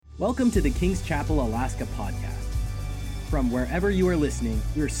Welcome to the Kings Chapel, Alaska podcast. From wherever you are listening,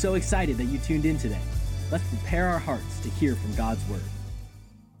 we are so excited that you tuned in today. Let's prepare our hearts to hear from God's Word.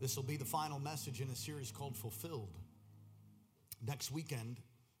 This will be the final message in a series called Fulfilled. Next weekend,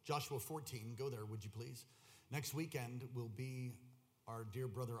 Joshua 14, go there, would you please? Next weekend will be our dear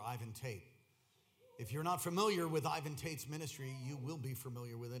brother Ivan Tate. If you're not familiar with Ivan Tate's ministry, you will be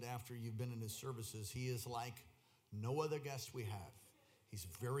familiar with it after you've been in his services. He is like no other guest we have. He's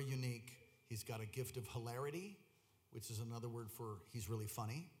very unique. He's got a gift of hilarity, which is another word for he's really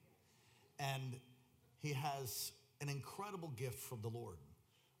funny. And he has an incredible gift from the Lord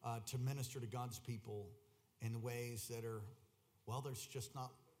to minister to God's people in ways that are, well, there's just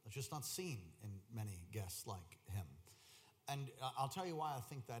not seen in many guests like him. And I'll tell you why I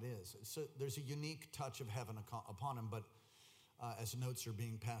think that is. So there's a unique touch of heaven upon him, but as notes are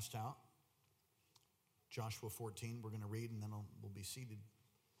being passed out, Joshua 14, we're going to read, and then we'll be seated.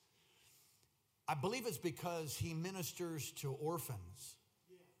 I believe it's because he ministers to orphans.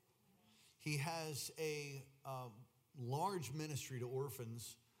 He has a large ministry to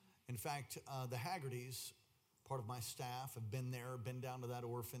orphans. In fact, the Haggertys, part of my staff, have been down to that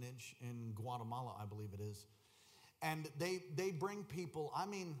orphanage in Guatemala, I believe it is. And they bring people, I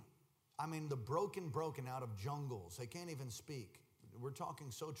mean the broken out of jungles. They can't even speak. We're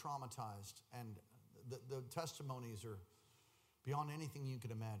talking so traumatized, and the testimonies are beyond anything you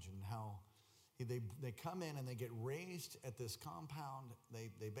could imagine. How they come in and they get raised at this compound.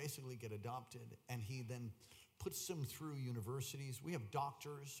 They basically get adopted, and he then puts them through universities. We have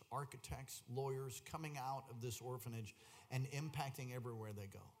doctors, architects, lawyers coming out of this orphanage and impacting everywhere they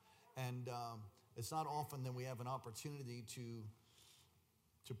go. And it's not often that we have an opportunity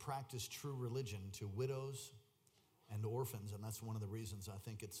to practice true religion to widows and orphans, and that's one of the reasons I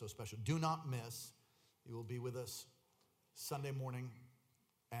think it's so special. Do not miss. You will be with us Sunday morning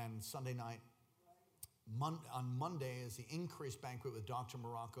and Sunday night. On Monday is the Increase Banquet with Dr.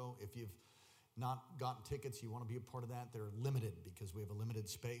 Morocco. If you've not gotten tickets, you want to be a part of that, they're limited because we have a limited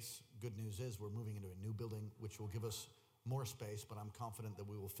space. Good news is we're moving into a new building, which will give us more space, but I'm confident that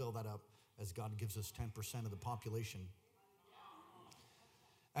we will fill that up as God gives us 10% of the population.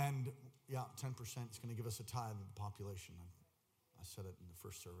 And 10% is going to give us a tithe of the population. I said it in the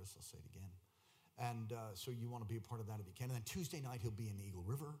first service, I'll say it again. And so you want to be a part of that if you can. And then Tuesday night, he'll be in Eagle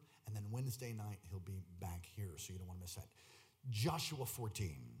River. And then Wednesday night, he'll be back here. So you don't want to miss that. Joshua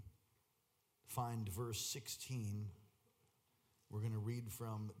 14. Find verse 16. We're going to read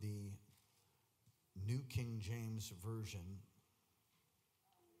from the New King James Version.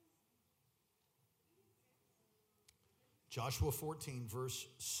 Joshua 14, verse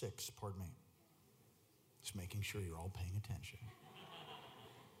 6. Pardon me. Just making sure you're all paying attention.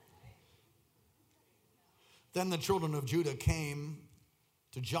 Then the children of Judah came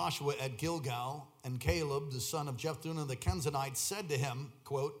to Joshua at Gilgal, and Caleb, the son of Jephunneh the Kenizzite, said to him,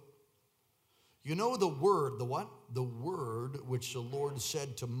 quote, "You know the word," the what? "The word which the Lord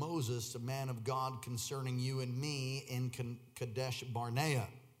said to Moses, the man of God, concerning you and me in Kadesh Barnea."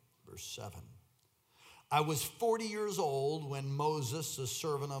 Verse 7. "I was 40 years old when Moses, the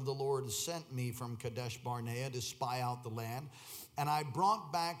servant of the Lord, sent me from Kadesh Barnea to spy out the land, and I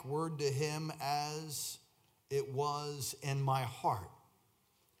brought back word to him as it was in my heart.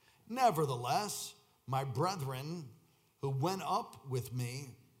 Nevertheless, my brethren who went up with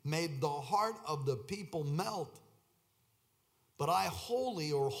me made the heart of the people melt. But I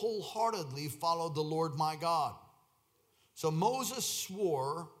wholly or wholeheartedly followed the Lord my God." So Moses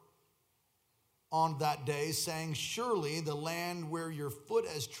swore on that day, saying, "Surely the land where your foot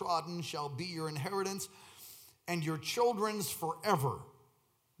has trodden shall be your inheritance and your children's forever,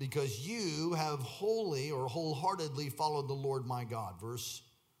 because you have wholly or wholeheartedly followed the Lord my God." Verse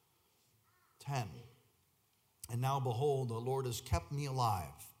 10. "And now behold, the Lord has kept me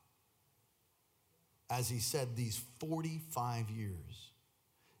alive, as he said, these 45 years,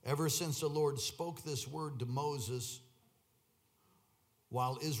 ever since the Lord spoke this word to Moses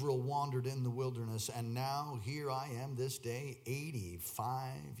while Israel wandered in the wilderness. And now here I am this day,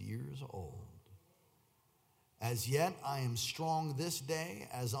 85 years old. As yet I am strong this day,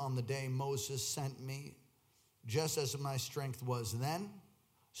 as on the day Moses sent me. Just as my strength was then,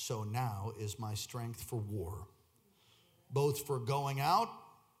 so now is my strength for war, both for going out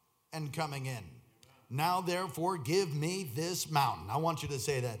and coming in. Now therefore give me this mountain." I want you to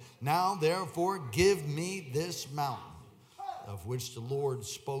say that. "Now therefore give me this mountain, of which the Lord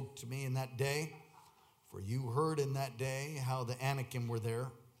spoke to me in that day. For you heard in that day how the Anakim were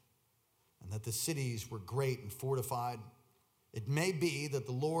there, and that the cities were great and fortified. It may be that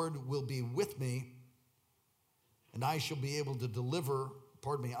the Lord will be with me, and I shall be able to deliver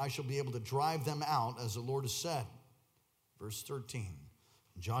I shall be able to drive them out as the Lord has said. Verse 13.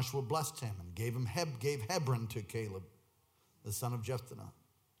 Joshua blessed him and gave Hebron to Caleb, the son of Jephunneh,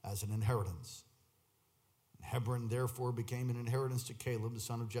 as an inheritance. And Hebron therefore became an inheritance to Caleb, the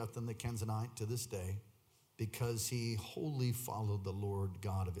son of Jephunneh, the Kenizzite, to this day, because he wholly followed the Lord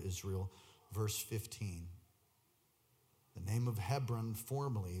God of Israel. Verse 15. The name of Hebron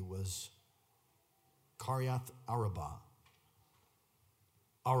formerly was Kiriath Arabah.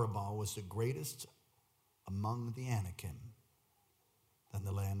 Arabah was the greatest among the Anakim. Then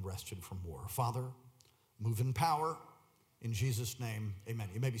the land rested from war. Father, move in power. In Jesus' name, amen.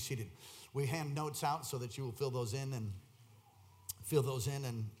 You may be seated. We hand notes out so that you will fill those in and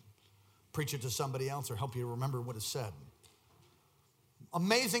preach it to somebody else or help you remember what is said.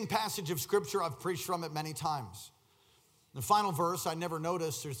 Amazing passage of scripture. I've preached from it many times. The final verse, I never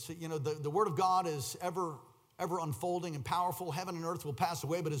noticed. The word of God is ever unfolding and powerful. Heaven and earth will pass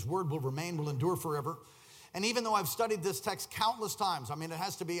away, but his word will remain, will endure forever. And even though I've studied this text countless times, I mean, it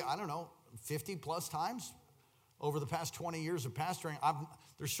has to be, 50 plus times over the past 20 years of pastoring.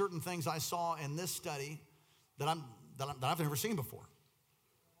 There's certain things I saw in this study that I've never seen before.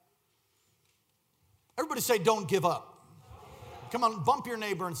 Everybody say, don't give up. Come on, bump your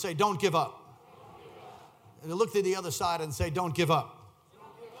neighbor and say, don't give up. And look to the other side and say, don't give up.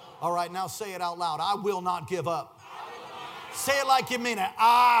 All right, now say it out loud. I will not give up. Say it like you mean it.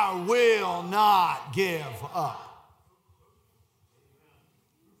 I will not give up.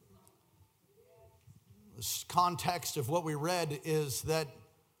 The context of what we read is that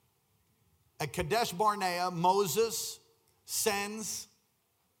at Kadesh Barnea, Moses sends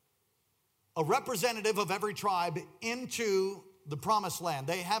a representative of every tribe into the promised land.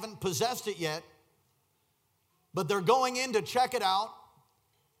 They haven't possessed it yet, but they're going in to check it out,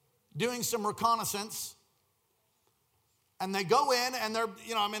 doing some reconnaissance. And they go in and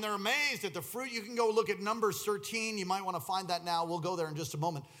they're amazed at the fruit. You can go look at Numbers 13. You might want to find that now. We'll go there in just a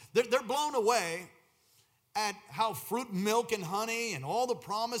moment. They're blown away at how fruit, milk, and honey and all the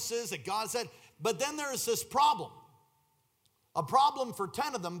promises that God said. But then there's this problem. A problem for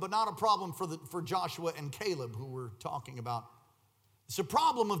 10 of them, but not a problem for Joshua and Caleb, who we're talking about. It's a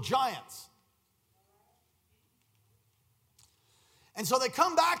problem of giants. And so they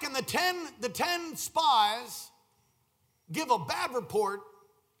come back, and the 10 spies give a bad report.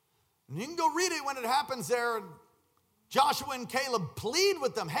 And you can go read it when it happens there. And Joshua and Caleb plead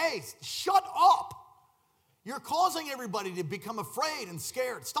with them, hey, shut up. You're causing everybody to become afraid and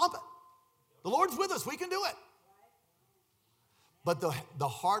scared. Stop it. The Lord's with us. We can do it. But the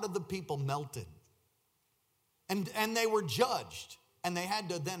heart of the people melted. And they were judged. And they had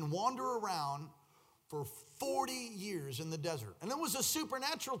to then wander around for 40 years in the desert. And it was a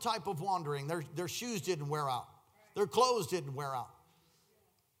supernatural type of wandering. Their shoes didn't wear out. Their clothes didn't wear out.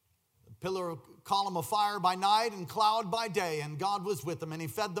 A pillar, column of fire by night and cloud by day. And God was with them. And he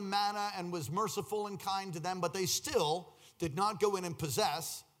fed them manna and was merciful and kind to them. But they still did not go in and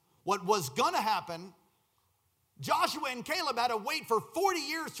possess what was going to happen. Joshua and Caleb had to wait for 40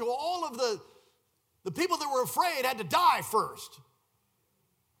 years till all of the people that were afraid had to die first.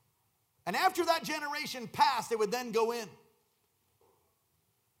 And after that generation passed, they would then go in.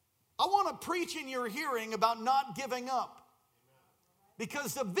 I want to preach in your hearing about not giving up.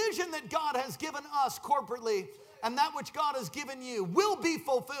 Because the vision that God has given us corporately and that which God has given you will be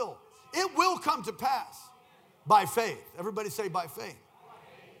fulfilled. It will come to pass by faith. Everybody say by faith.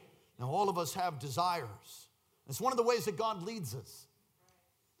 Now all of us have desires. It's one of the ways that God leads us.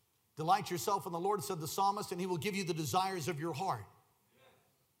 Delight yourself in the Lord, said the psalmist, and he will give you the desires of your heart.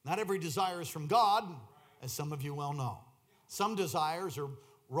 Not every desire is from God, as some of you well know. Some desires are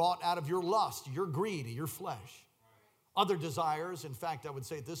wrought out of your lust, your greed, your flesh. Other desires, in fact, I would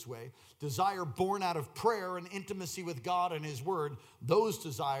say it this way, desire born out of prayer and intimacy with God and his word, those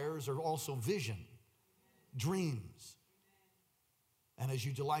desires are also vision, dreams. And as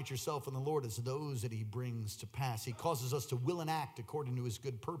you delight yourself in the Lord, it's those that he brings to pass. He causes us to will and act according to his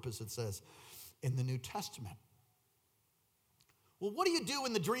good purpose, it says in the New Testament. Well, what do you do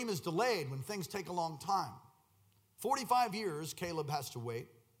when the dream is delayed, when things take a long time? 45 years Caleb has to wait.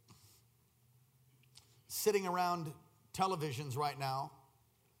 Sitting around televisions right now,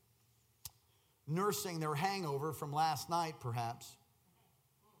 nursing their hangover from last night, perhaps.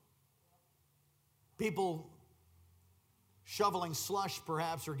 People shoveling slush,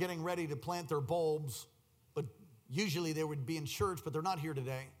 perhaps, or getting ready to plant their bulbs. But usually they would be in church, but they're not here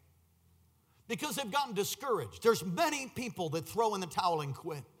today. Because they've gotten discouraged. There's many people that throw in the towel and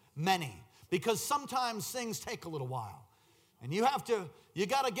quit. Many. Because sometimes things take a little while. And you got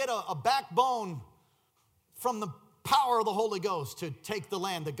to get a backbone from power of the Holy Ghost to take the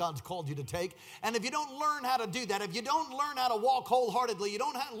land that God's called you to take. And if you don't learn how to do that, if you don't learn how to walk wholeheartedly, you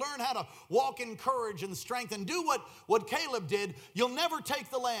don't learn how to walk in courage and strength and do what Caleb did, you'll never take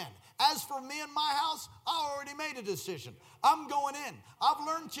the land. As for me and my house, I already made a decision. I'm going in. I've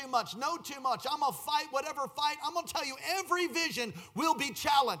learned too much, know too much. I'm going to fight whatever fight. I'm going to tell you, every vision will be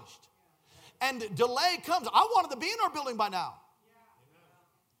challenged. And delay comes. I wanted to be in our building by now.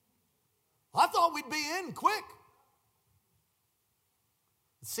 I thought we'd be in quick.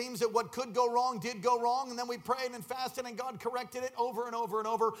 It seems that what could go wrong did go wrong, and then we prayed and fasted, and God corrected it over and over and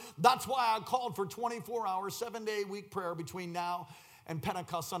over. That's why I called for 24 hours, 7-day-a-week prayer between now and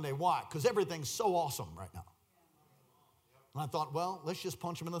Pentecost Sunday. Why? Because everything's so awesome right now. And I thought, well, let's just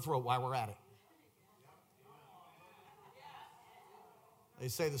punch him in the throat while we're at it. They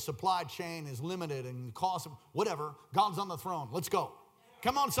say the supply chain is limited and cost, whatever. God's on the throne. Let's go.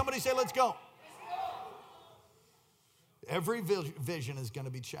 Come on, somebody say, let's go. Every vision is going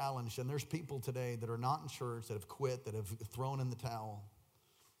to be challenged, and there's people today that are not in church, that have quit, that have thrown in the towel.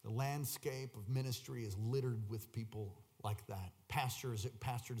 The landscape of ministry is littered with people like that. Pastors that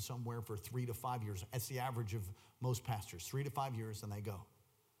pastored somewhere for 3 to 5 years. That's the average of most pastors, 3 to 5 years, and they go.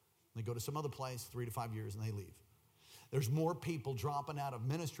 They go to some other place, 3 to 5 years, and they leave. There's more people dropping out of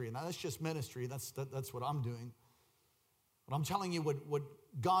ministry, and that's just ministry. That's what I'm doing. But I'm telling you, what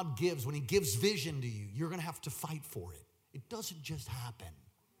God gives, when he gives vision to you, you're going to have to fight for it. It doesn't just happen.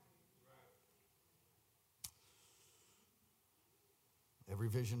 Every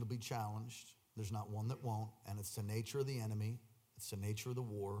vision will be challenged. There's not one that won't, and it's the nature of the enemy. It's the nature of the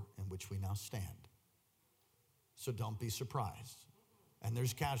war in which we now stand. So don't be surprised. And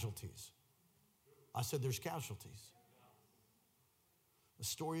there's casualties. I said there's casualties. The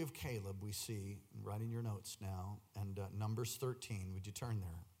story of Caleb we see, right in your notes now, and Numbers 13. Would you turn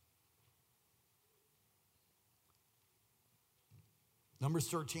there? Numbers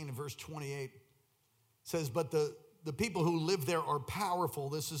 13 and verse 28 says, but the people who live there are powerful.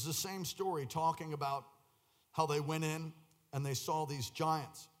 This is the same story talking about how they went in and they saw these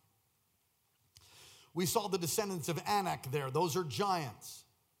giants. We saw the descendants of Anak there. Those are giants.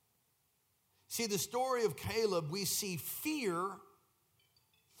 See, the story of Caleb, we see fear.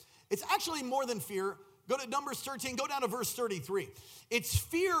 It's actually more than fear. Go to Numbers 13, go down to verse 33. It's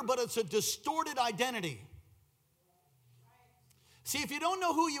fear, but it's a distorted identity. See, if you don't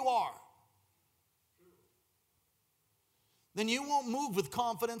know who you are, then you won't move with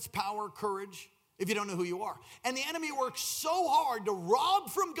confidence, power, courage, if you don't know who you are. And the enemy works so hard to rob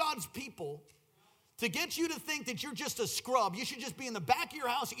from God's people to get you to think that you're just a scrub. You should just be in the back of your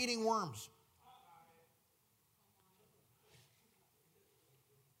house eating worms.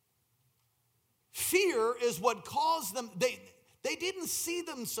 Fear is what caused them. They didn't see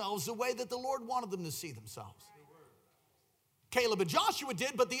themselves the way that the Lord wanted them to see themselves. Caleb and Joshua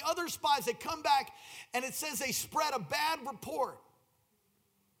did, but the other spies that come back, and it says they spread a bad report.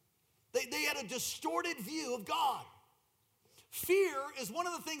 They had a distorted view of God. Fear is one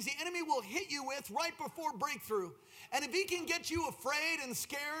of the things the enemy will hit you with right before breakthrough. And if he can get you afraid and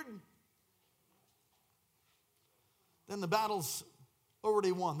scared, then the battle's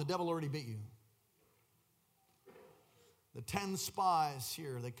already won. The devil already beat you. The 10 spies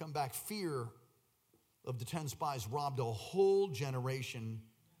here, they come back. Fear of the 10 spies robbed a whole generation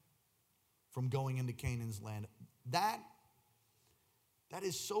from going into Canaan's land. That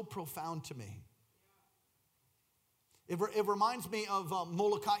is so profound to me. It reminds me of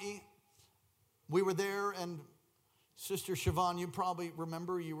Molokai. We were there, and Sister Siobhan, you probably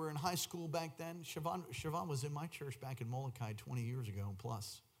remember, you were in high school back then. Siobhan was in my church back in Molokai 20 years ago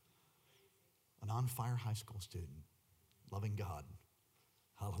plus. An on-fire high school student, loving God.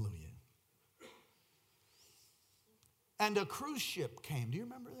 Hallelujah. And a cruise ship came. Do you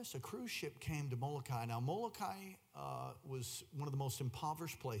remember this? A cruise ship came to Molokai. Now, Molokai was one of the most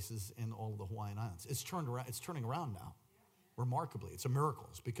impoverished places in all of the Hawaiian Islands. It's turning around now, remarkably. It's a miracle.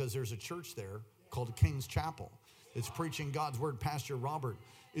 It's because there's a church there called King's Chapel. It's preaching God's word. Pastor Robert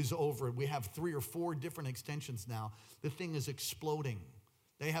is over it. We have 3 or 4 different extensions now. The thing is exploding.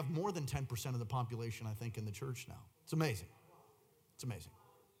 They have more than 10% of the population, I think, in the church now. It's amazing. It's amazing.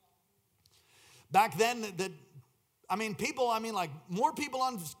 Back then, more people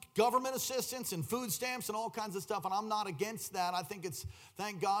on government assistance and food stamps and all kinds of stuff, and I'm not against that. I think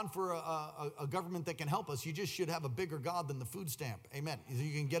thank God for a government that can help us. You just should have a bigger God than the food stamp. Amen.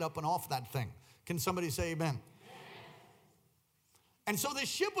 You can get up and off that thing. Can somebody say amen? And so this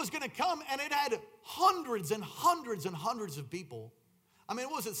ship was going to come, and it had hundreds and hundreds and hundreds of people. I mean,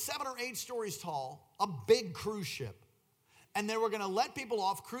 what was it, 7 or 8 stories tall, a big cruise ship. And they were going to let people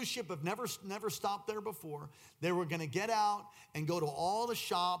off. Cruise ship have never stopped there before. They were going to get out and go to all the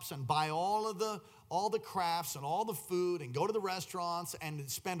shops and buy all the crafts and all the food and go to the restaurants and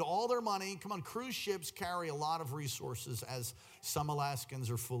spend all their money. Come on, cruise ships carry a lot of resources, as some Alaskans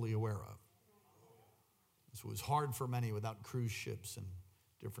are fully aware of. So it was hard for many without cruise ships and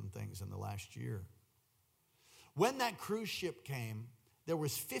different things in the last year. When that cruise ship came, there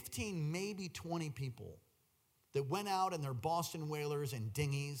was 15, maybe 20 people that went out in their Boston whalers and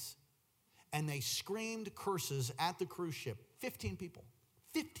dinghies, and they screamed curses at the cruise ship. 15 people.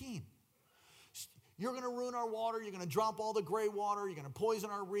 15. You're going to ruin our water. You're going to drop all the gray water. You're going to poison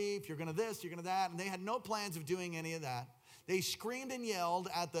our reef. You're going to this. You're going to that. And they had no plans of doing any of that. They screamed and yelled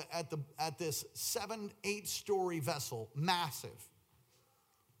at this 7-8-story vessel, massive.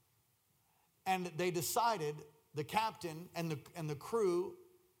 And they decided, the captain and the crew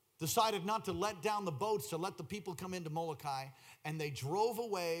decided not to let down the boats to let the people come into Molokai, and they drove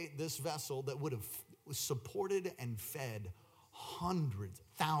away this vessel that would have supported and fed hundreds,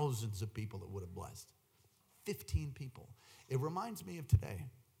 thousands of people that would have blessed. 15 people. It reminds me of today.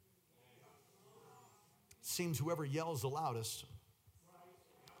 It seems whoever yells the loudest.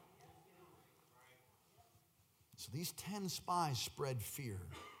 So these 10 spies spread fear.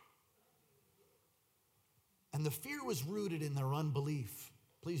 And the fear was rooted in their unbelief.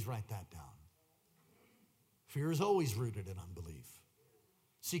 Please write that down. Fear is always rooted in unbelief.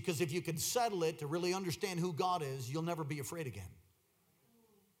 See, because if you can settle it to really understand who God is, you'll never be afraid again.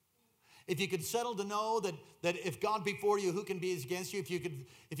 If you could settle to know that if God be for you, who can be against you? If you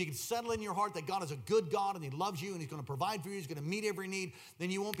could settle in your heart that God is a good God and He loves you and He's going to provide for you, He's going to meet every need, then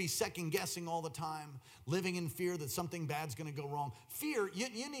you won't be second guessing all the time, living in fear that something bad's going to go wrong. Fear,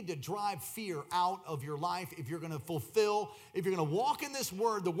 you need to drive fear out of your life if you're going to walk in this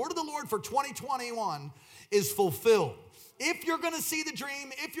word. The word of the Lord for 2021 is fulfilled. If you're going to see the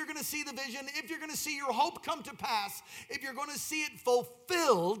dream, if you're going to see the vision, if you're going to see your hope come to pass, if you're going to see it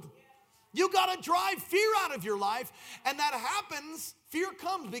fulfilled, you got to drive fear out of your life. And that happens, fear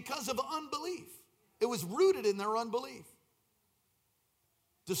comes because of unbelief. It was rooted in their unbelief.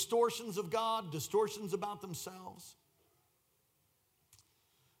 Distortions of God, distortions about themselves.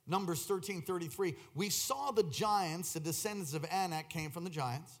 Numbers 13:33. We saw the giants, the descendants of Anak came from the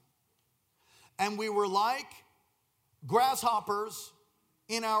giants. And we were like grasshoppers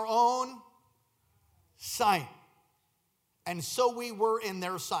in our own sight. And so we were in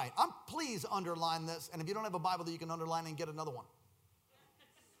their sight. Please underline this. And if you don't have a Bible that you can underline and get another one.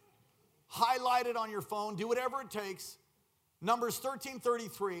 Highlight it on your phone. Do whatever it takes. Numbers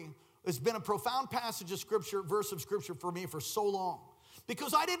 13:33 has been a profound passage of Scripture, verse of Scripture for me for so long.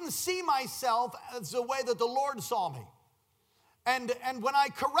 Because I didn't see myself as the way that the Lord saw me. And when I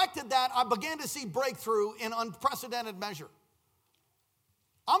corrected that, I began to see breakthrough in unprecedented measure.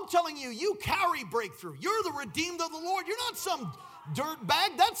 I'm telling you, you carry breakthrough. You're the redeemed of the Lord. You're not some dirt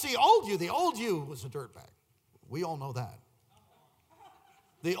bag. That's the old you. The old you was a dirt bag. We all know that.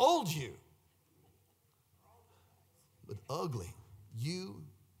 The old you. But ugly.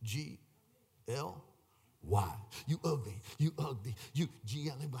 U-G-L-Y. You ugly. You ugly. You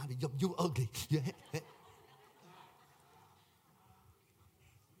G-L-Y. You ugly.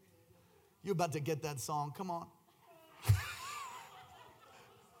 You're about to get that song. Come on.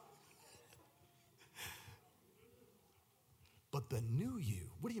 But the new you,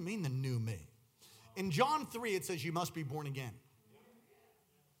 what do you mean the new me? In John 3, it says you must be born again.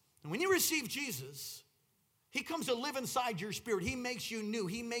 And when you receive Jesus, He comes to live inside your spirit. He makes you new.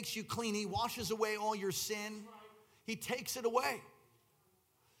 He makes you clean. He washes away all your sin. He takes it away.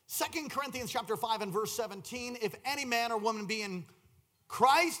 2 Corinthians chapter 5 and verse 17, if any man or woman be in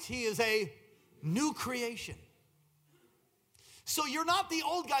Christ, he is a new creation. So you're not the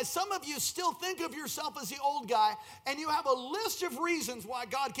old guy. Some of you still think of yourself as the old guy, and you have a list of reasons why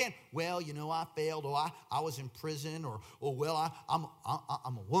God can't. Well, you know, I failed, or I was in prison, or well, I'm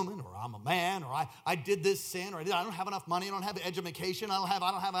a woman, or I'm a man, or I did this sin, or I don't have enough money, I don't have education, I don't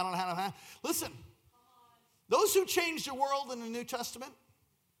have. Listen, those who changed the world in the New Testament,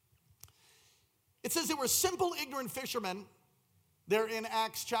 it says they were simple, ignorant fishermen. They're in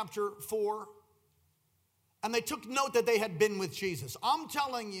Acts chapter 4. And they took note that they had been with Jesus. I'm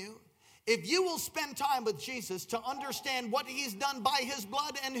telling you, if you will spend time with Jesus to understand what He's done by His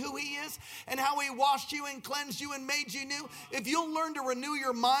blood and who He is and how He washed you and cleansed you and made you new, if you'll learn to renew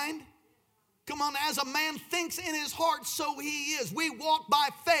your mind, Come on, as a man thinks in his heart, so he is. We walk by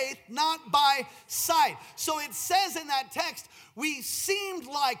faith, not by sight. So it says in that text, we seemed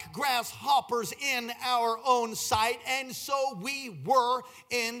like grasshoppers in our own sight, and so we were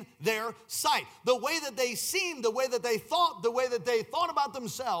in their sight. The way that they seemed, the way that they thought about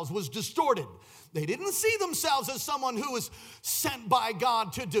themselves was distorted. They didn't see themselves as someone who was sent by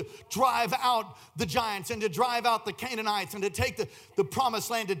God to drive out the giants and to drive out the Canaanites and to take the promised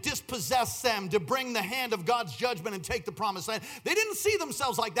land, to dispossess them, to bring the hand of God's judgment and take the promised land. They didn't see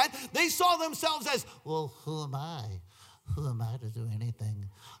themselves like that. They saw themselves as, well, who am I? Who am I to do anything?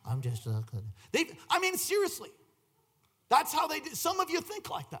 I'm just a good. Seriously. That's how they did. Some of you think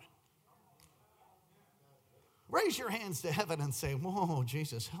like that. Raise your hands to heaven and say, whoa,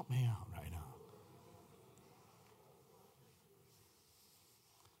 Jesus, help me out right now.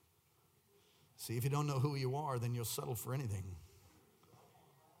 See, if you don't know who you are, then you'll settle for anything.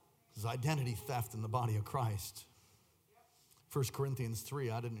 There's identity theft in the body of Christ. 1 Corinthians 3,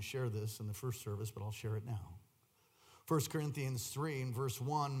 I didn't share this in the first service, but I'll share it now. 1 Corinthians 3 and verse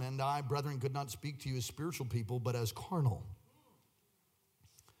 1, and I, brethren, could not speak to you as spiritual people, but as carnal.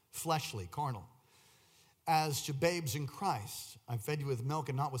 Fleshly, carnal. As to babes in Christ, I fed you with milk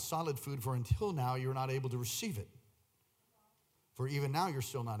and not with solid food, for until now you're not able to receive it. For even now you're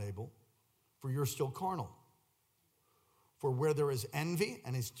still not able, for you're still carnal. For where there is envy,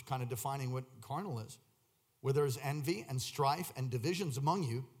 and he's kind of defining what carnal is, where there is envy and strife and divisions among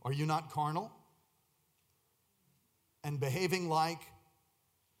you, are you not carnal? And behaving like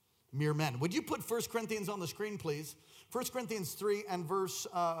mere men. Would you put 1 Corinthians on the screen, please? 1 Corinthians 3 and verse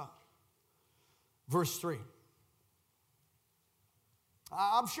 3.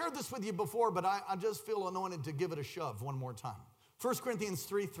 I've shared this with you before, but I just feel anointed to give it a shove one more time. 1 Corinthians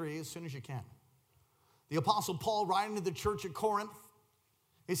 3:3, as soon as you can. The Apostle Paul, writing to the church at Corinth,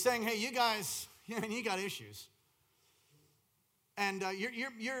 he's saying, hey, you guys, you got issues. And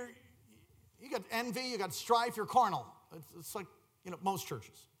you got envy, you got strife, you're carnal. It's like, most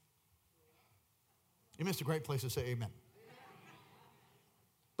churches. You missed a great place to say amen.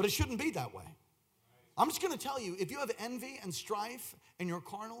 But it shouldn't be that way. I'm just going to tell you, if you have envy and strife and you're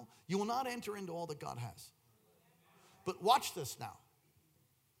carnal, you will not enter into all that God has. But watch this now.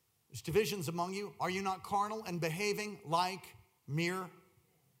 There's divisions among you. Are you not carnal and behaving like mere?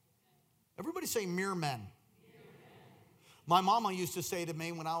 Everybody say mere men. My mama used to say to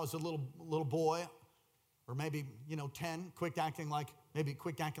me when I was a little boy, or maybe 10, quit acting like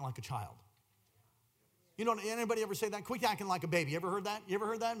a child. Anybody ever say that? Quit acting like a baby. You ever heard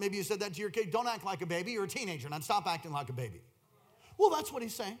that? Maybe you said that to your kid. Don't act like a baby. You're a teenager, and stop acting like a baby. Well, that's what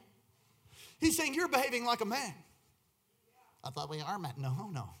he's saying. He's saying you're behaving like a man. I thought we are men.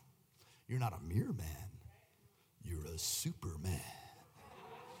 No. You're not a mere man. You're a superman.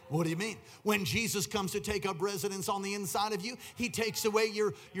 What do you mean? When Jesus comes to take up residence on the inside of you, he takes away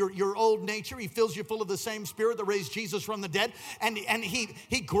your old nature. He fills you full of the same spirit that raised Jesus from the dead. And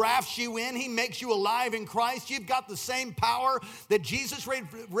he grafts you in. He makes you alive in Christ. You've got the same power that Jesus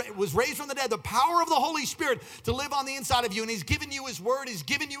was raised from the dead. The power of the Holy Spirit to live on the inside of you. And he's given you his word. He's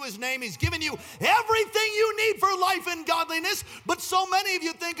given you his name. He's given you everything you need for life and godliness. But so many of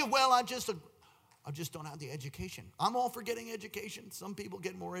you think of, well, I just don't have the education. I'm all for getting education. Some people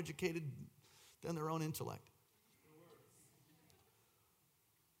get more educated than their own intellect.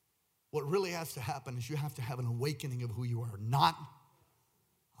 What really has to happen is you have to have an awakening of who you are, not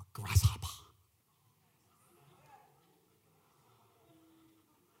a grasshopper.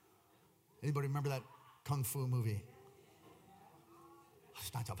 Anybody remember that kung fu movie?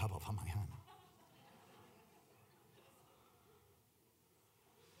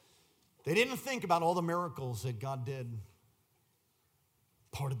 They didn't think about all the miracles that God did.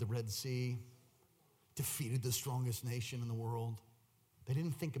 Parted the Red Sea, defeated the strongest nation in the world. They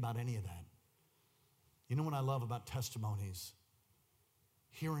didn't think about any of that. You know what I love about testimonies?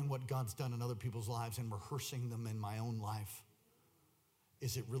 Hearing what God's done in other people's lives and rehearsing them in my own life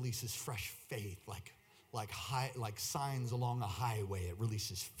is it releases fresh faith, like signs along a highway. It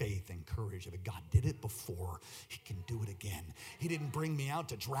releases faith and courage. If God did it before, he can do it again. He didn't bring me out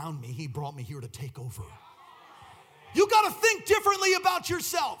to drown me. He brought me here to take over. You got to think differently about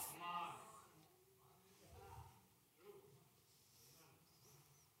yourself.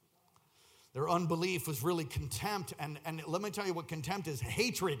 Their unbelief was really contempt. And let me tell you what contempt is.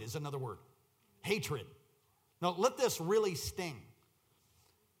 Hatred is another word. Hatred. Now, let this really sting.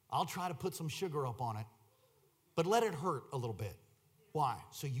 I'll try to put some sugar up on it. But let it hurt a little bit. Why?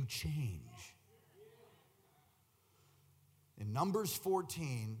 So you change. In Numbers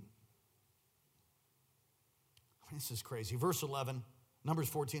 14, this is crazy. Verse 11, Numbers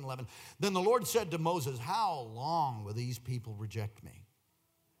 14:11. Then the Lord said to Moses, how long will these people reject me?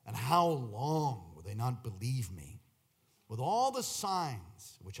 And how long will they not believe me with all the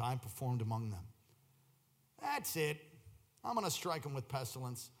signs which I performed among them? That's it. I'm going to strike them with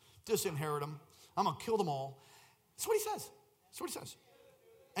pestilence, disinherit them. I'm going to kill them all. That's what he says. That's what he says.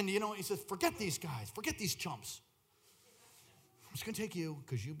 And you know, he says, forget these guys. Forget these chumps. I'm just going to take you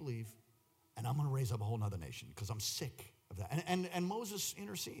because you believe, and I'm going to raise up a whole other nation because I'm sick of that. And Moses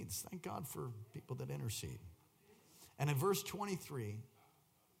intercedes. Thank God for people that intercede. And in verse 23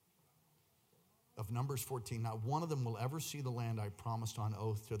 of Numbers 14, not one of them will ever see the land I promised on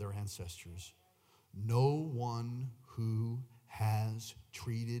oath to their ancestors. No one who has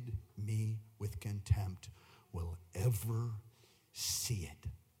treated me with contempt will ever see it.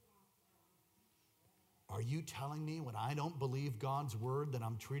 Are you telling me when I don't believe God's word that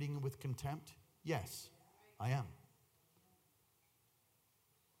I'm treating it with contempt? Yes, I am.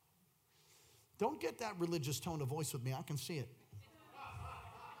 Don't get that religious tone of voice with me. I can see it.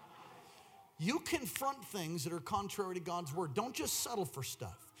 You confront things that are contrary to God's word. Don't just settle for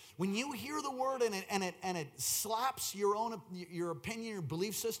stuff. When you hear the word and it slaps your opinion, your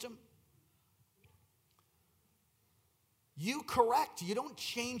belief system, you correct. You don't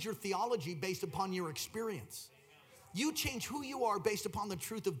change your theology based upon your experience. You change who you are based upon the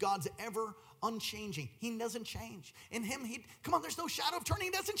truth of God's ever unchanging. He doesn't change. In him, come on, there's no shadow of turning.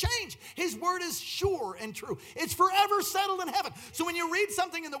 He doesn't change. His word is sure and true. It's forever settled in heaven. So when you read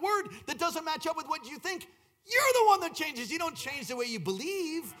something in the word that doesn't match up with what you think, you're the one that changes. You don't change the way you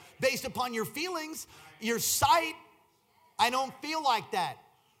believe based upon your feelings, your sight. I don't feel like that.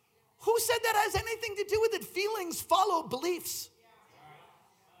 Who said that has anything to do with it? Feelings follow beliefs.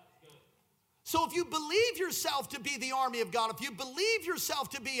 So if you believe yourself to be the army of God, if you believe yourself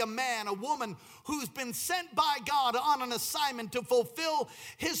to be a man, a woman who's been sent by God on an assignment to fulfill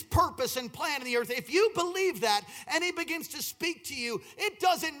his purpose and plan in the earth, if you believe that and he begins to speak to you, it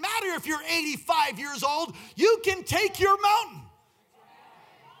doesn't matter if you're 85 years old, you can take your mountain.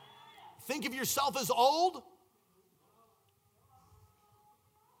 Think of yourself as old.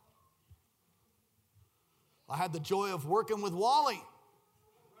 I had the joy of working with Wally.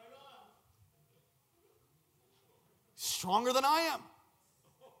 Stronger than I am.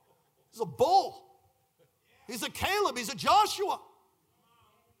 He's a bull. He's a Caleb. He's a Joshua.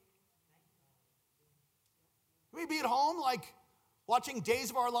 We be at home like watching Days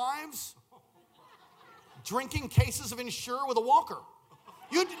of Our Lives, drinking cases of Ensure with a walker.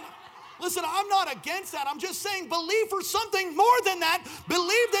 Listen, I'm not against that. I'm just saying believe for something more than that.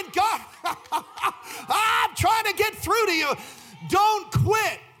 Believe that God, I'm trying to get through to you. Don't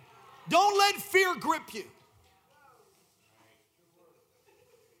quit. Don't let fear grip you.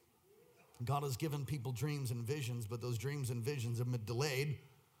 God has given people dreams and visions, but those dreams and visions have been delayed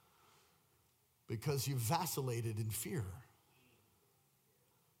because you vacillated in fear.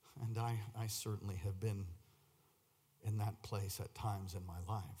 And I certainly have been in that place at times in my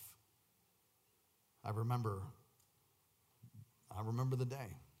life. I remember the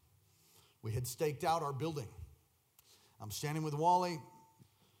day. We had staked out our building. I'm standing with Wally,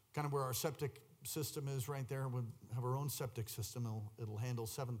 kind of where our septic system is right there. We have our own septic system. It'll handle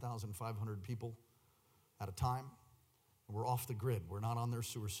 7,500 people at a time. We're off the grid. We're not on their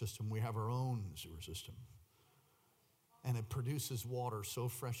sewer system. We have our own sewer system. And it produces water so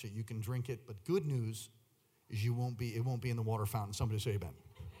fresh that you can drink it. But good news is it won't be in the water fountain. Somebody say amen.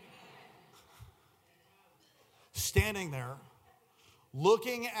 Standing there,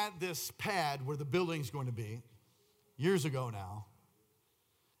 looking at this pad where the building's going to be, years ago now.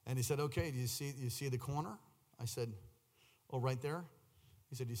 And he said, okay, do you see the corner? I said, oh, right there?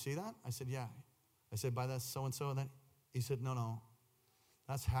 He said, do you see that? I said, yeah. I said, by that so-and-so? And then he said, no,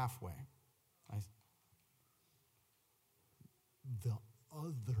 that's halfway. The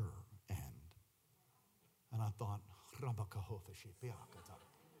other end. And I thought,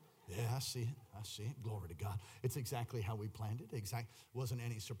 yeah, I see it. Glory to God. It's exactly how we planned it. Wasn't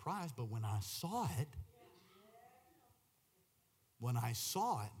any surprise, but when I saw it,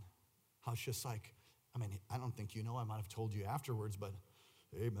 I was just like, I don't think you know, I might have told you afterwards, but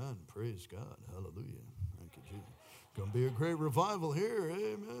amen, praise God, hallelujah, thank you, Jesus. Gonna be a great revival here,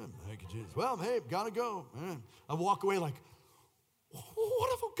 amen, thank you, Jesus. Well, hey, gotta go, man. I walk away like, what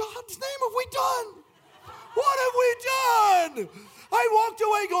in God's name have we done? What have we done? I walked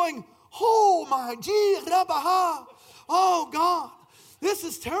away going, oh God, this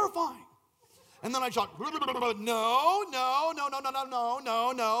is terrifying. And then I shout, no,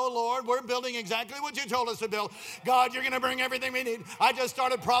 Lord, we're building exactly what you told us to build. God, you're going to bring everything we need. I just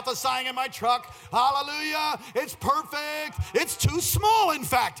started prophesying in my truck. Hallelujah. It's perfect. It's too small, in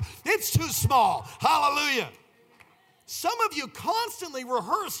fact. It's too small. Hallelujah. Some of you constantly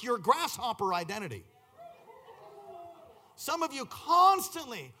rehearse your grasshopper identity. Some of you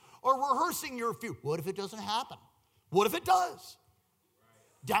constantly are rehearsing your fear. What if it doesn't happen? What if it does?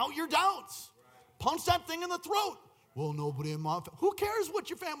 Doubt your doubts. Punch that thing in the throat. Well, nobody in my family. Who cares what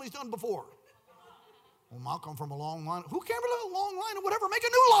your family's done before? Well, I come from a long line. Who cares about a long line or whatever? Make a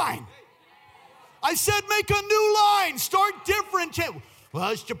new line. I said make a new line. Start different. Well,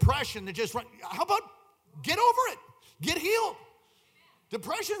 it's depression that just run. How about get over it? Get healed.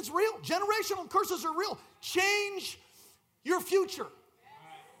 Depression's real. Generational curses are real. Change your future.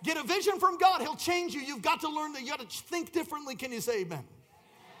 Get a vision from God. He'll change you. You've got to learn that you got to think differently. Can you say amen?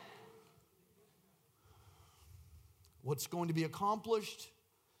 What's going to be accomplished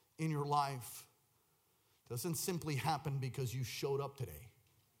in your life doesn't simply happen because you showed up today.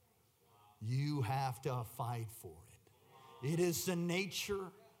 You have to fight for it. It is the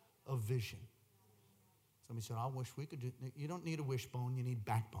nature of vision. Somebody said, I wish we could do. You don't need a wishbone, you need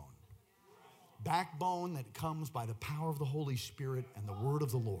backbone. Backbone that comes by the power of the Holy Spirit and the word of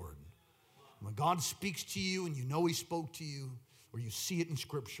the Lord. When God speaks to you and you know he spoke to you, or you see it in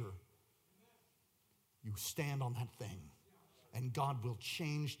Scripture, you stand on that thing, and God will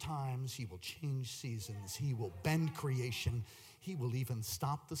change times. He will change seasons. He will bend creation. He will even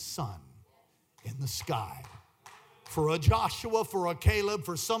stop the sun in the sky. For a Joshua, for a Caleb,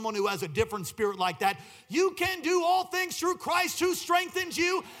 for someone who has a different spirit like that, you can do all things through Christ who strengthens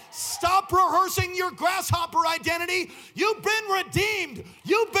you. Stop rehearsing your grasshopper identity. You've been redeemed.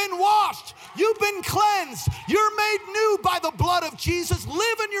 You've been washed. You've been cleansed. You're made new by the blood of Jesus.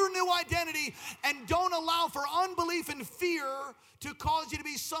 Live in your new identity and don't allow for unbelief and fear to cause you to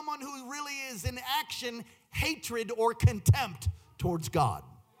be someone who really is in action, hatred, or contempt towards God.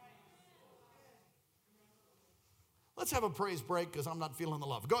 Let's have a praise break because I'm not feeling the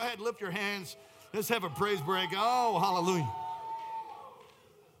love. Go ahead, lift your hands. Let's have a praise break. Oh, hallelujah.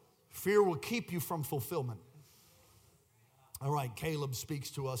 Fear will keep you from fulfillment. All right, Caleb speaks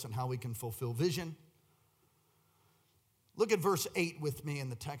to us on how we can fulfill vision. Look at verse 8 with me in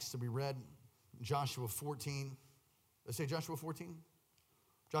the text that we read, Joshua 14. Let's say Joshua 14.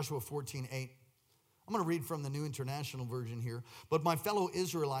 Joshua 14:8. I'm going to read from the New International Version here. But my fellow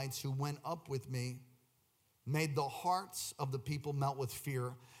Israelites who went up with me made the hearts of the people melt with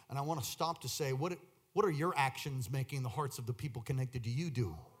fear. And I want to stop to say, what are your actions making the hearts of the people connected to you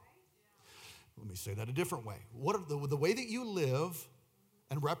do? Let me say that a different way. What are the way that you live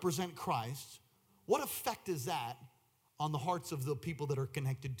and represent Christ, what effect is that on the hearts of the people that are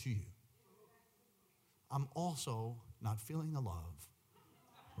connected to you? I'm also not feeling the love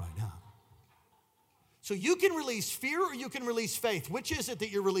right now. So you can release fear or you can release faith. Which is it that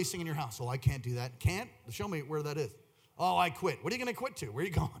you're releasing in your house? Oh, I can't do that. Can't? Show me where that is. Oh, I quit. What are you going to quit to? Where are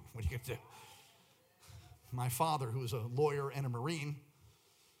you going? What are you going to do? My father, who was a lawyer and a Marine,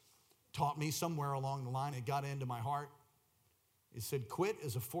 taught me somewhere along the line. It got into my heart. He said, quit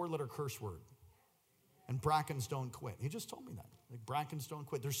is a 4-letter curse word. And Brackens don't quit. He just told me that. Like, Brackens don't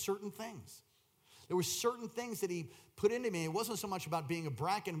quit. There's certain things. There were certain things that he put into me. It wasn't so much about being a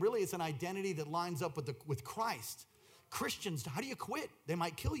Bracken. Really, it's an identity that lines up with Christ. Christians, how do you quit? They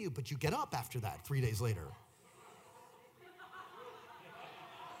might kill you, but you get up after that 3 days later.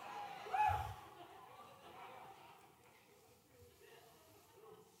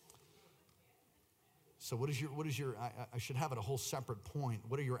 So what is your, I should have it a whole separate point.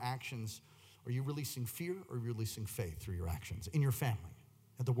 What are your actions? Are you releasing fear or are you releasing faith through your actions in your family,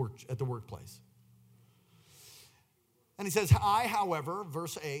 at the workplace? And he says, I, however,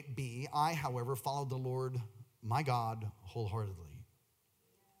 verse 8b, I, however, followed the Lord my God wholeheartedly.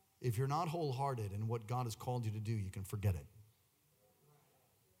 If you're not wholehearted in what God has called you to do, you can forget it.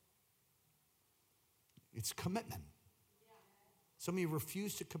 It's commitment. Some of you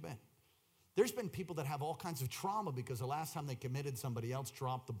refuse to commit. There's been people that have all kinds of trauma because the last time they committed, somebody else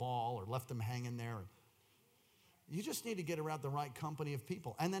dropped the ball or left them hanging there. You just need to get around the right company of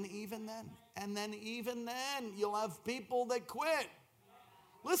people. And then even then, you'll have people that quit.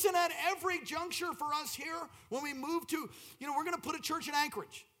 Listen, at every juncture for us here, when we move to, we're going to put a church in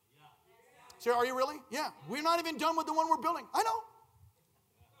Anchorage. So are you really? Yeah. We're not even done with the one we're building. I know.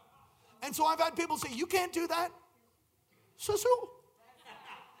 And so I've had people say, you can't do that. Says who?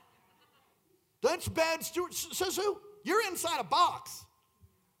 That's bad steward. Says who? You're inside a box.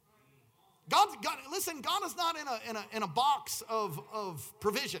 God, listen, God is not in a box of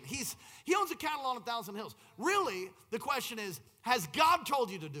provision. He owns a cattle on 1,000 hills. Really, the question is, has God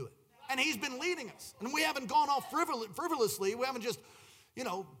told you to do it? And he's been leading us. And we haven't gone off frivolously. We haven't just,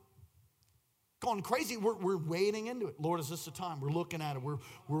 gone crazy. We're wading into it. Lord, is this the time? We're looking at it.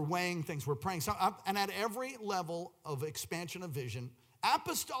 We're weighing things. We're praying. And at every level of expansion of vision,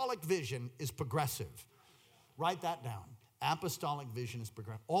 apostolic vision is progressive. Write that down. Apostolic vision is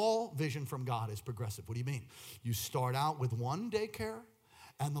progressive. All vision from God is progressive. What do you mean? You start out with one daycare,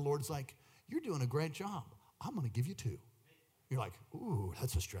 and the Lord's like, you're doing a great job. I'm going to give you 2. You're like, ooh,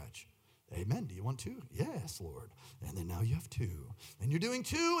 that's a stretch. Amen. Do you want 2? Yes, Lord. And then now you have 2. And you're doing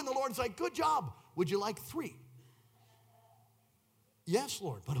 2, and the Lord's like, good job. Would you like 3? Yes,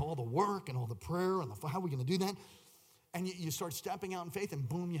 Lord. But all the work and all the prayer and how are we going to do that? And you start stepping out in faith, and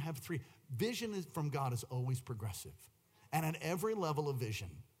boom, you have 3. Vision from God is always progressive. And at every level of vision,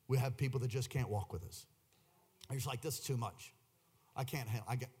 we have people that just can't walk with us. They're just like, this is too much. I can't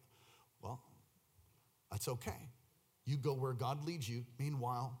handle. Well, that's okay. You go where God leads you.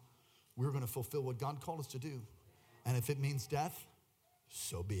 Meanwhile, we're going to fulfill what God called us to do. And if it means death,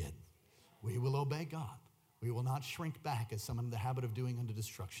 so be it. We will obey God. We will not shrink back as some in the habit of doing unto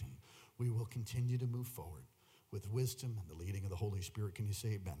destruction. We will continue to move forward with wisdom and the leading of the Holy Spirit. Can you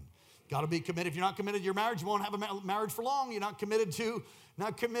say amen? Got to be committed. If you're not committed to your marriage, you won't have a marriage for long. You're not committed to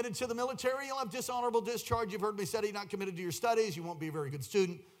the military, you'll have dishonorable discharge. You've heard me say you're not committed to your studies, you won't be a very good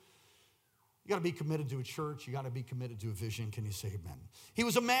student. You got to be committed to a church. You got to be committed to a vision. Can you say amen? He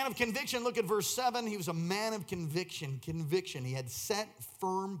was a man of conviction. Look at verse 7. He was a man of conviction. He had set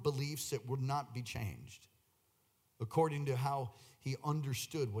firm beliefs that would not be changed according to how he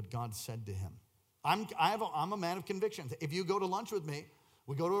understood what God said to him. I'm a man of conviction. If you go to lunch with me,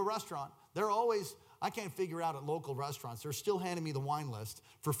 we go to a restaurant, I can't figure out at local restaurants, they're still handing me the wine list.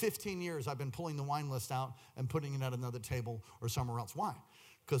 For 15 years, I've been pulling the wine list out and putting it at another table or somewhere else. Why?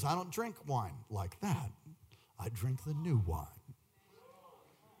 Because I don't drink wine like that. I drink the new wine.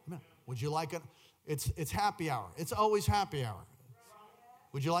 Amen. Would you like it? It's happy hour. It's always happy hour.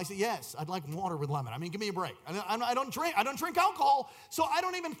 Would you like it? Yes, I'd like water with lemon. I mean, give me a break. I don't drink alcohol, so I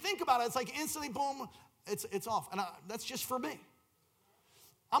don't even think about it. It's like instantly, boom, it's off. And that's just for me.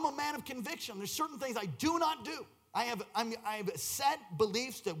 I'm a man of conviction. There's certain things I do not do. I have set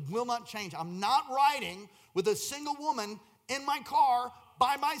beliefs that will not change. I'm not riding with a single woman in my car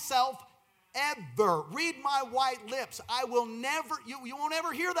by myself ever. Read my white lips. I will never, you won't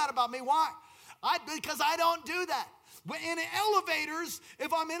ever hear that about me. Why? Because I don't do that. In elevators,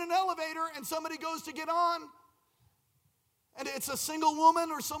 if I'm in an elevator and somebody goes to get on, and it's a single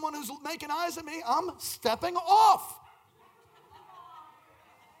woman or someone who's making eyes at me, I'm stepping off.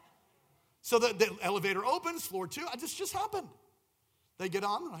 So the elevator opens, floor 2. This just happened. They get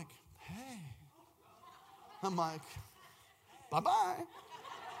on, they're like, hey. I'm like, bye-bye.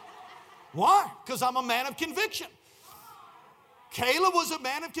 Why? Because I'm a man of conviction. Caleb was a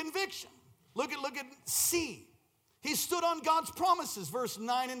man of conviction. Look at C. He stood on God's promises, verse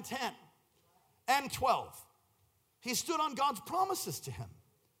 9 and 10 and 12. He stood on God's promises to him.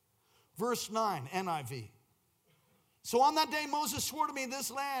 Verse 9, NIV. So on that day Moses swore to me, this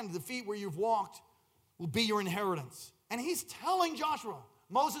land, the feet where you've walked, will be your inheritance. And he's telling Joshua,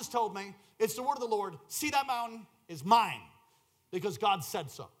 Moses told me, it's the word of the Lord, see that mountain is mine because God said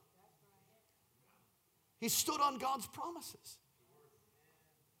so. He stood on God's promises.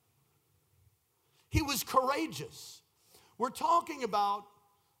 He was courageous. We're talking about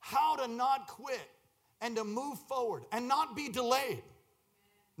how to not quit and to move forward and not be delayed.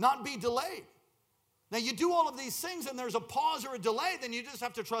 Not be delayed. Now, you do all of these things and there's a pause or a delay, then you just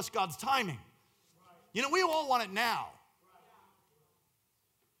have to trust God's timing. You know, we all want it now.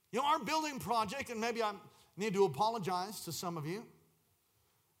 You know, our building project, and maybe I need to apologize to some of you,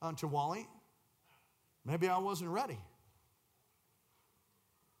 to Wally. Maybe I wasn't ready.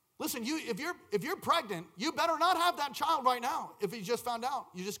 Listen, if you're pregnant, you better not have that child right now. If you just found out,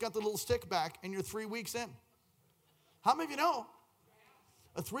 you just got the little stick back and you're 3 weeks in. How many of you know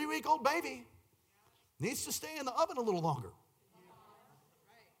a 3-week-old baby needs to stay in the oven a little longer?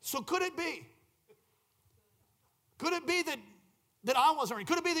 So could it be? Could it be that I wasn't ready?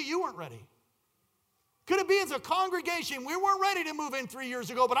 Could it be that you weren't ready? Could it be as a congregation, we weren't ready to move in 3 years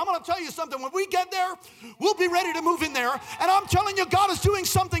ago, but I'm going to tell you something. When we get there, we'll be ready to move in there. And I'm telling you, God is doing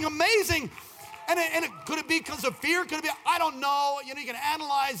something amazing. And could it be because of fear? Could it be? I don't know. You know, you can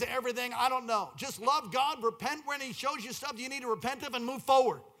analyze everything. I don't know. Just love God, repent when he shows you stuff you need to repent of and move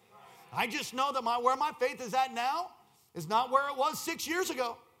forward. I just know that where my faith is at now is not where it was 6 years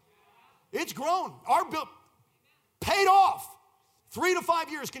ago. It's grown. Our bill paid off. 3 to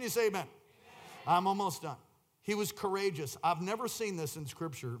 5 years. Can you say amen? I'm almost done. He was courageous. I've never seen this in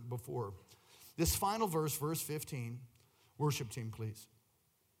Scripture before. This final verse, verse 15. Worship team, please.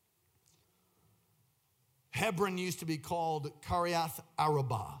 Hebron used to be called Kiriath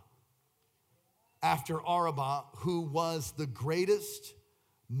Arabah, after Arabah, who was the greatest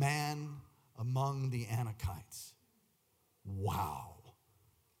man among the Anakites. Wow.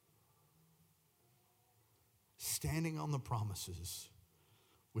 Standing on the promises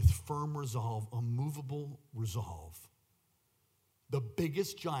with firm resolve, immovable resolve. The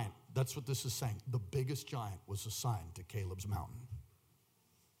biggest giant, that's what this is saying, the biggest giant was assigned to Caleb's mountain.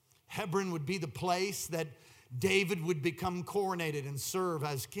 Hebron would be the place that David would become coronated and serve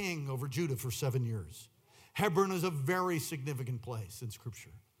as king over Judah for 7 years. Hebron is a very significant place in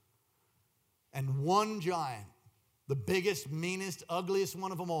Scripture. And one giant, the biggest, meanest, ugliest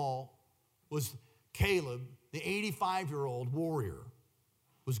one of them all, was Caleb, the 85-year-old warrior,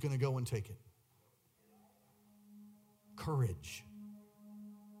 was going to go and take it. Courage.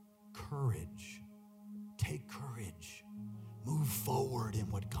 Courage. Take courage. Move forward in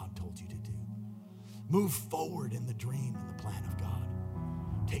what God told you to do. Move forward in the dream and the plan of God.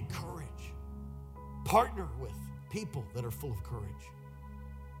 Take courage. Partner with people that are full of courage.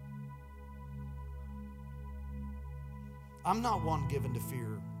 I'm not one given to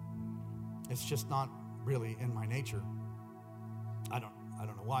fear. It's just not really in my nature. I don't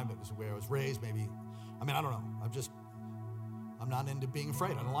know why, but it was the way I was raised, maybe. I don't know. I'm not into being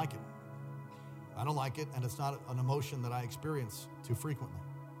afraid. I don't like it. I don't like it, and it's not an emotion that I experience too frequently.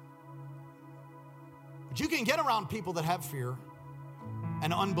 But you can get around people that have fear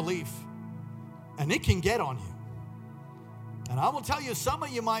and unbelief, and it can get on you. And I will tell you, some of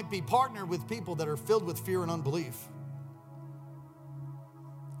you might be partnered with people that are filled with fear and unbelief.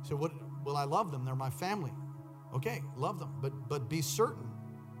 So what? Well, I love them. They're my family. Okay, love them. But be certain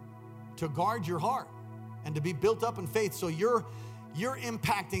to guard your heart and to be built up in faith so you're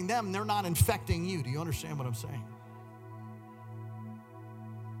impacting them. They're not infecting you. Do you understand what I'm saying?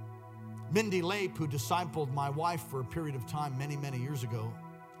 Mindy Lape, who discipled my wife for a period of time many, many years ago,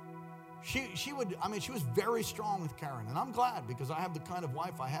 she was very strong with Karen. And I'm glad, because I have the kind of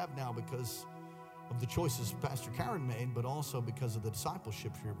wife I have now because of the choices Pastor Karen made, but also because of the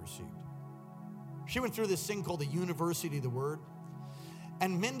discipleship she received. She went through this thing called the University of the Word.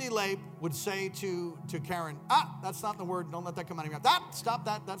 And Mindy Lape would say to Karen, that's not the word. Don't let that come out of your mouth. Stop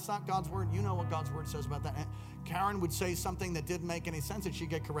that. That's not God's word. You know what God's word says about that. And Karen would say something that didn't make any sense, and she'd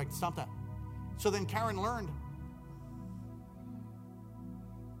get corrected. Stop that. So then Karen learned,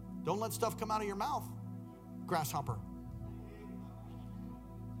 don't let stuff come out of your mouth, grasshopper.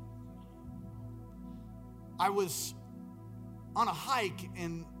 I was on a hike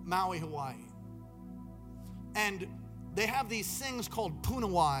in Maui, Hawaii. And they have these things called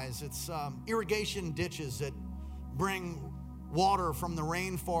punawais. It's irrigation ditches that bring water from the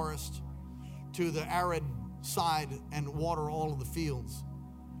rainforest to the arid side and water all of the fields.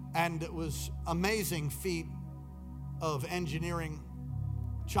 And it was amazing feat of engineering.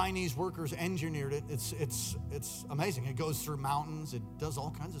 Chinese workers engineered it. It's amazing. It goes through mountains. It does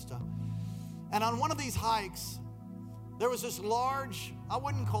all kinds of stuff. And on one of these hikes, there was this large, I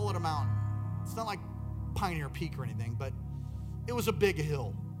wouldn't call it a mountain. It's not like Pioneer Peak or anything, but it was a big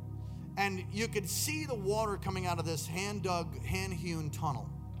hill. And you could see the water coming out of this hand-dug, hand-hewn tunnel.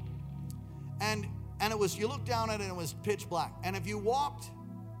 And it was, you looked down at it and it was pitch black. And if you walked,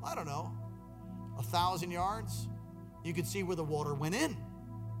 1,000 yards, you could see where the water went in.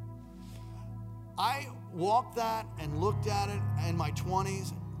 I walked that and looked at it in my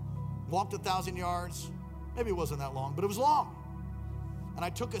 20s, walked 1,000 yards. Maybe it wasn't that long, but it was long. And I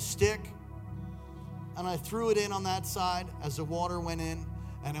took a stick and I threw it in on that side as the water went in,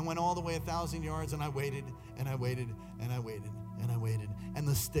 and it went all the way 1,000 yards, and I waited, and I waited, and I waited, and I waited, and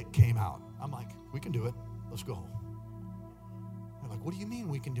the stick came out. I'm like, we can do it. Let's go. They're like, what do you mean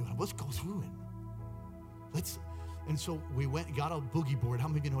we can do it? Let's go through it. And so we went, got a boogie board. How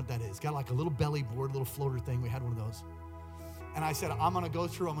many of you know what that is? Got like a little belly board, a little floater thing. We had one of those. And I said, I'm going to go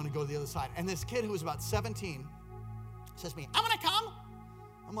through. I'm going to go to the other side. And this kid who was about 17 says to me, I'm going to come.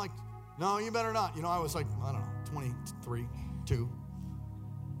 I'm like, no, you better not. I was like, 23, 2.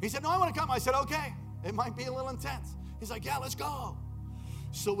 He said, no, I want to come. I said, okay. It might be a little intense. He's like, yeah, let's go.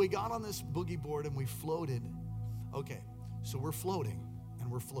 So we got on this boogie board and we floated. Okay, so we're floating and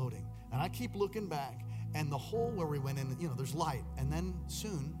we're floating. And I keep looking back, and the hole where we went in, there's light. And then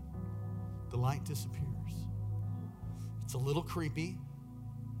soon, the light disappears. It's a little creepy.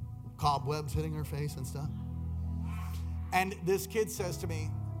 Cobwebs hitting her face and stuff. And this kid says to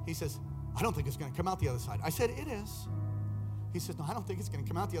me, he says, I don't think it's going to come out the other side. I said, it is. He says, no, I don't think it's going to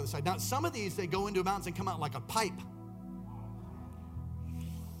come out the other side. Now, some of these, they go into mountains and come out like a pipe.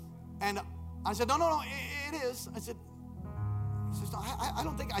 And I said, no, it is. He says, no, I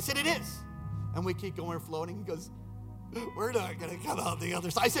don't think. I said, it is. And we keep going, we're floating. He goes, we're not going to come out the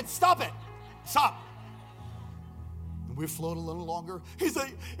other side. I said, stop it. Stop. And we float a little longer. He's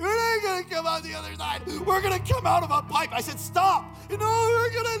like, we're not going to come out the other side. We're going to come out of a pipe. I said, stop. No,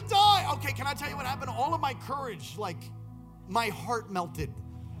 we're going to die. Okay, can I tell you what happened? All of my courage, like my heart melted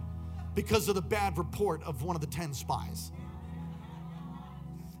because of the bad report of one of the 10 spies.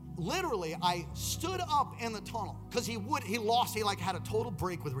 Literally, I stood up in the tunnel because he like had a total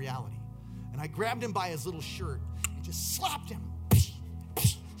break with reality. And I grabbed him by his little shirt and just slapped him.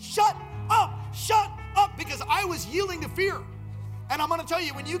 Shut up, because I was yielding to fear. And I'm gonna tell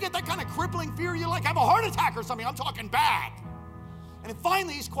you, when you get that kind of crippling fear, you like have a heart attack or something. I'm talking bad. And then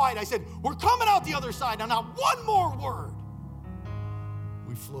finally he's quiet. I said, we're coming out the other side. Now, not one more word.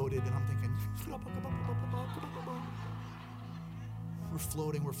 We floated, and I'm thinking, we're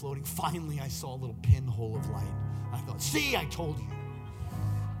floating. Finally, I saw a little pinhole of light. I thought, see, I told you.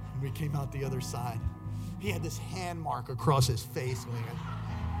 And we came out the other side. He had this hand mark across his face.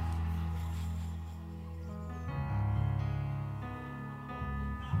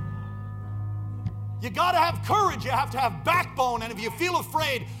 You got to have courage. You have to have backbone. And if you feel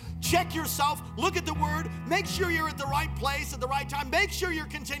afraid, check yourself. Look at the word. Make sure you're at the right place at the right time. Make sure you're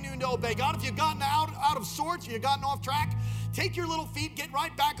continuing to obey God. If you've gotten out of sorts, you've gotten off track, take your little feet, get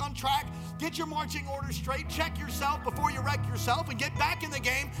right back on track, get your marching orders straight, check yourself before you wreck yourself, and get back in the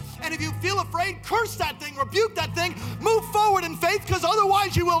game. And if you feel afraid, curse that thing, rebuke that thing, move forward in faith, because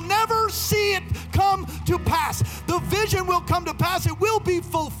otherwise you will never see it come to pass. The vision will come to pass. It will be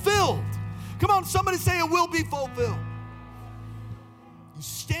fulfilled. Come on, somebody say it will be fulfilled. You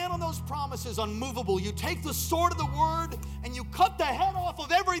stand on those promises unmovable. You take the sword of the word and you cut the head off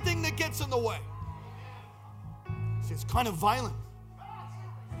of everything that gets in the way. See, it's kind of violent.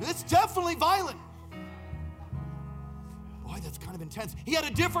 It's definitely violent. Boy, that's kind of intense. He had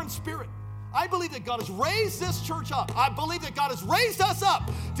a different spirit. I believe that God has raised this church up. I believe that God has raised us up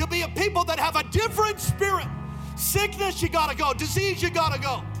to be a people that have a different spirit. Sickness, you got to go. Disease, you got to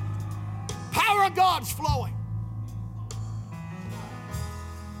go. Power of God's flowing.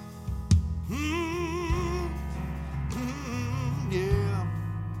 Yeah.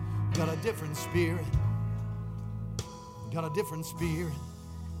 Got a different spirit. Got a different spirit.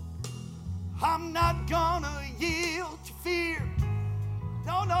 I'm not gonna yield to fear.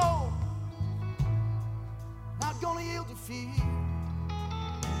 No. Not gonna yield to fear.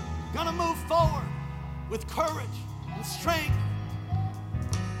 Gonna move forward with courage and strength.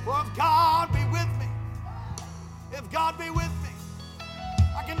 For if God be with me, if God be with me,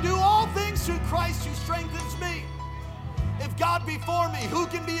 I can do all things through Christ who strengthens me. If God be for me, who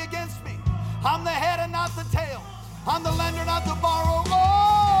can be against me? I'm the head and not the tail. I'm the lender, not the borrower.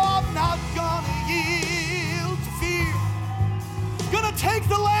 Oh, I'm not gonna yield to fear. Gonna take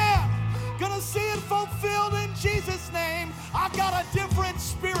the land. Gonna see it fulfilled in Jesus' name. I got a different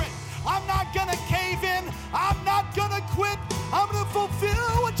spirit. I'm not gonna cave in. I'm not gonna quit. I'm gonna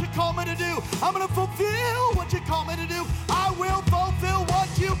fulfill what you call me to do. I'm gonna fulfill what you call me to do. I will fulfill what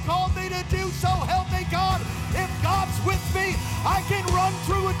you called me to do. So help me God. If God's with me, I can run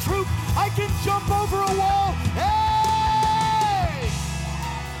through a troop. I can jump over a wall. Hey!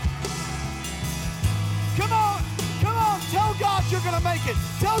 Come on. Tell God you're gonna make it.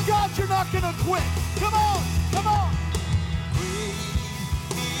 Tell God you're not gonna quit. Come on.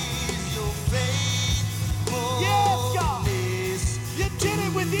 Yes, God. You did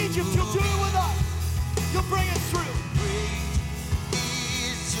it with Egypt. You'll do it with us. You'll bring us through. Great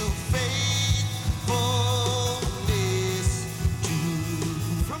is your faithfulness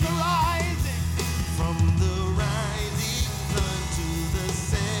From the rising unto the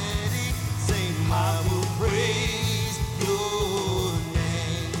setting. Sing, I will praise your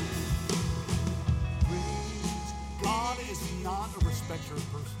name. God is not a respecter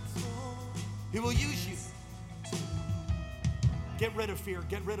of persons. He will use you. Get rid of fear.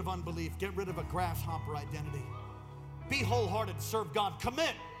 Get rid of unbelief. Get rid of a grasshopper identity. Be wholehearted. Serve God.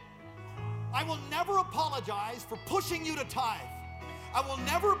 Commit. I will never apologize for pushing you to tithe. I will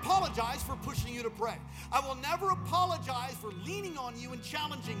never apologize for pushing you to pray. I will never apologize for leaning on you and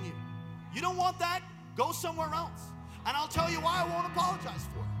challenging you. You don't want that? Go somewhere else. And I'll tell you why I won't apologize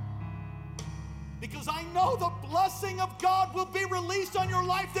for it. Because I know the blessing of God will be released on your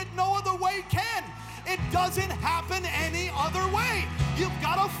life that no other way can. It doesn't happen any other way. You've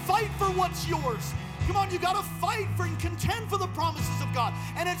got to fight for what's yours. Come on, you got to fight for and contend for the promises of God.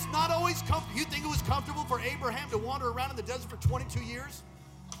 And it's not always comfortable. You think it was comfortable for Abraham to wander around in the desert for 22 years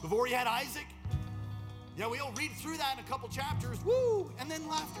before he had Isaac? Yeah, we'll read through that in a couple chapters. Woo! And then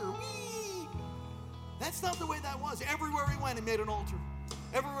laughter. Wee! That's not the way that was. Everywhere he went, he made an altar.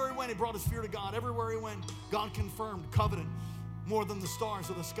 Everywhere he went, he brought his fear to God. Everywhere he went, God confirmed covenant. More than the stars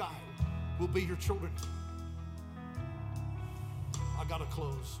of the sky will be your children. I got to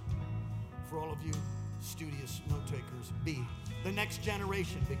close. For all of you studious note takers, B, the next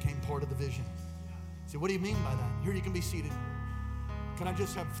generation became part of the vision. So what do you mean by that? Here, you can be seated. Can I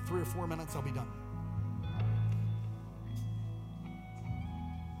just have 3 or 4 minutes? I'll be done.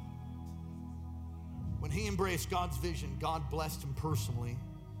 When he embraced God's vision, God blessed him personally.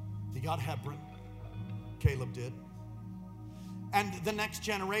 He got Hebron. Caleb did. And the next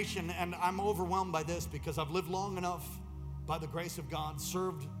generation, and I'm overwhelmed by this because I've lived long enough by the grace of God,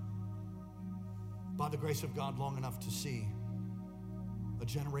 served by the grace of God long enough to see a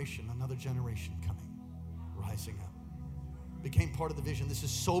generation, another generation coming, rising up. Became part of the vision. This is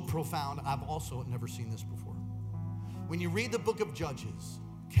so profound. I've also never seen this before. When you read the book of Judges,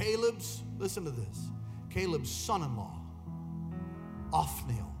 listen to this, Caleb's son-in-law,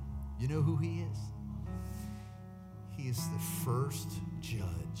 Othniel, you know who he is? He is the first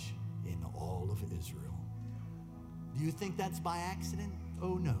judge in all of Israel. Do you think that's by accident?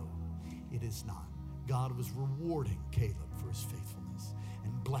 Oh no, it is not. God was rewarding Caleb for his faithfulness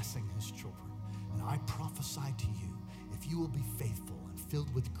and blessing his children. And I prophesy to you, if you will be faithful and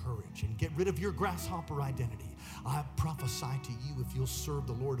filled with courage and get rid of your grasshopper identity, I prophesy to you, if you'll serve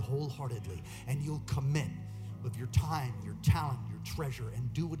the Lord wholeheartedly and you'll commit with your time, your talent, your treasure,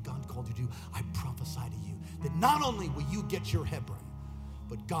 and do what God called you to do, I prophesy to you that not only will you get your Hebron,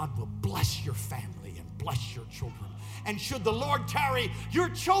 but God will bless your family and bless your children. And should the Lord tarry, your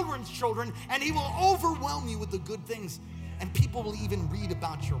children's children, and he will overwhelm you with the good things, and people will even read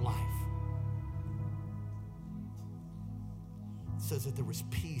about your life. It says that there was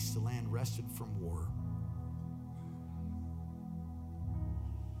peace, the land rested from war.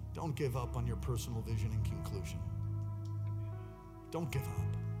 Don't give up on your personal vision and conclusion. Don't give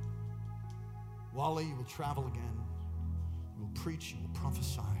up. Wally, you will travel again. You will preach, you will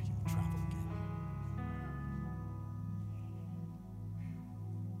prophesy, you will travel again.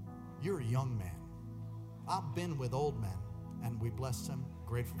 You're a young man. I've been with old men, and we bless them,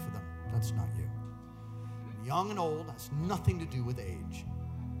 grateful for them. That's not you. Young and old has nothing to do with age.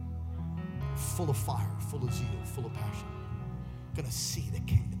 Full of fire, full of zeal, full of passion. Gonna see the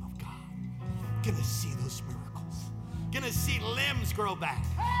kingdom of God. Gonna see those miracles. Gonna see limbs grow back.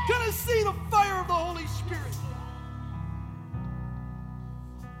 Gonna see the fire of the Holy Spirit.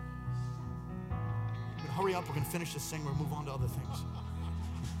 Hurry up, we're gonna finish this thing, we'll move on to other things.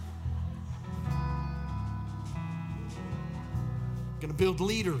 Gonna build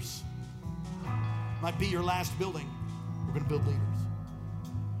leaders. Might be your last building. We're gonna build leaders.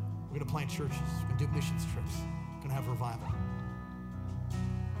 We're gonna plant churches. We're gonna do missions trips. We're gonna have revival.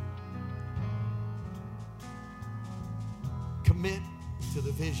 Commit to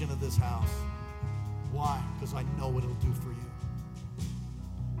the vision of this house. Why? Because I know what it'll do for you.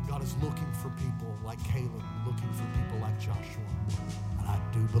 God is looking for people like Caleb, looking for people like Joshua. And I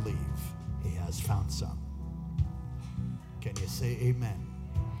do believe he has found some. Can you say amen?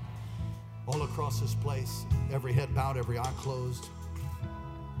 All across this place, every head bowed, every eye closed.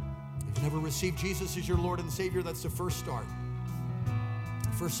 If you've never received Jesus as your Lord and Savior, that's the first start.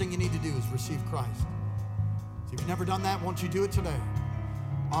 The first thing you need to do is receive Christ. So if you've never done that, won't you do it today?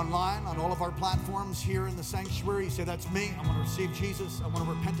 Online, on all of our platforms here in the sanctuary, you say, that's me. I want to receive Jesus. I want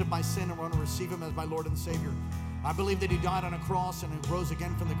to repent of my sin. I want to receive him as my Lord and Savior. I believe that he died on a cross and he rose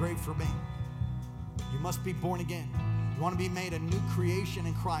again from the grave for me. You must be born again. You want to be made a new creation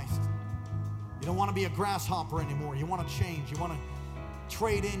in Christ. You don't want to be a grasshopper anymore. You want to change. You want to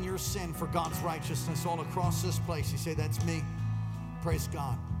trade in your sin for God's righteousness all across this place. You say, that's me. Praise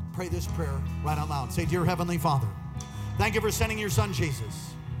God. Pray this prayer right out loud. Say, dear Heavenly Father, thank you for sending your son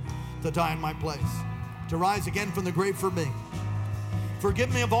Jesus to die in my place, to rise again from the grave for me.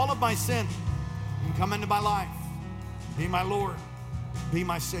 Forgive me of all of my sin and come into my life. Be my Lord. Be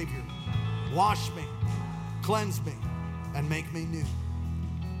my Savior. Wash me, cleanse me, and make me new.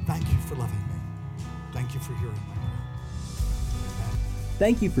 Thank you for loving me. Thank you for hearing my prayer. Amen.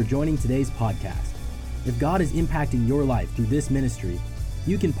 Thank you for joining today's podcast. If God is impacting your life through this ministry,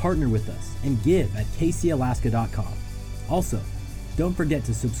 you can partner with us and give at kcalaska.com. Also, don't forget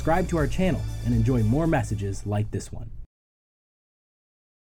to subscribe to our channel and enjoy more messages like this one.